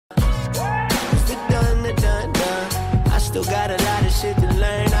still got a lot of shit to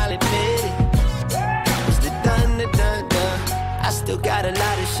learn, I'll admit it. It's the done, the done, done. I still got a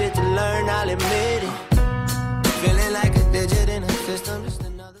lot of shit to learn, I'll admit it. Feeling like a digit in a system, just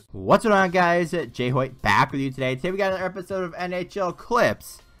another. What's going on, guys? Jay Hoyt back with you today. Today we got another episode of NHL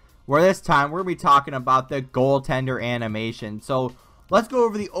Clips, where this time we're going to be talking about the goaltender animation. So let's go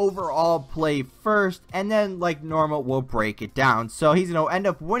over the overall play first, and then, like normal, we'll break it down. So he's going to end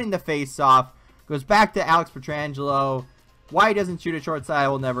up winning the face-off. Goes back to Alex Pietrangelo. Why he doesn't shoot a short side, I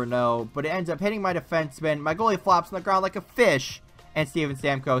will never know. But it ends up hitting my defenseman. My goalie flops on the ground like a fish, and Steven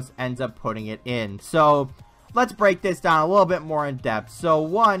Stamkos ends up putting it in. So let's break this down a little bit more in depth. So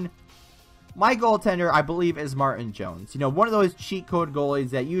one, my goaltender, I believe, is Martin Jones. You know, one of those cheat code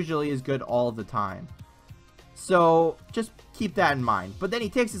goalies that usually is good all the time. So just keep that in mind. But then he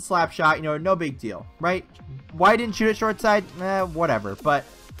takes a slap shot, you know, no big deal, right? Why didn't shoot it short side? Whatever. But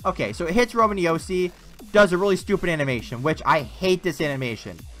okay, so it hits Roman Josi, does a really stupid animation, which I hate this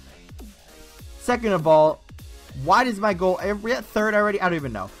animation. Second of all, why does my goal, third already? I don't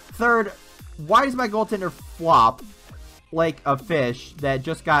even know. Third, why does my goaltender flop like a fish that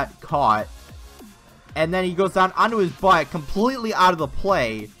just got caught, and then he goes down onto his butt completely out of the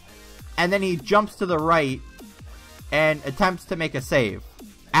play, and then he jumps to the right and attempts to make a save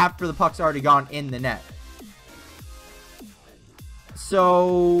after the puck's already gone in the net?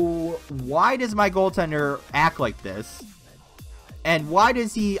 So why does my goaltender act like this? And why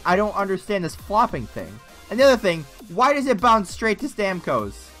does he, I don't understand this flopping thing. And the other thing, why does it bounce straight to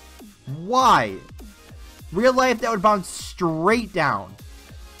Stamkos? Why? Real life, that would bounce straight down.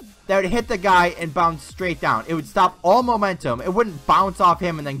 That would hit the guy and bounce straight down. It would stop all momentum. It wouldn't bounce off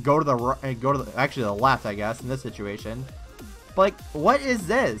him and then go to the actually the left, I guess, in this situation. But like, what is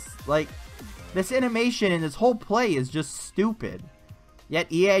this? Like, this animation and this whole play is just stupid. Yet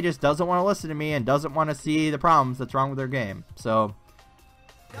EA just doesn't want to listen to me and doesn't want to see the problems that's wrong with their game. So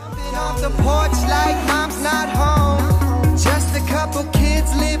Jumping off the porch like mom's not home. Just a couple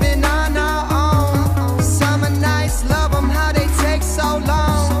kids living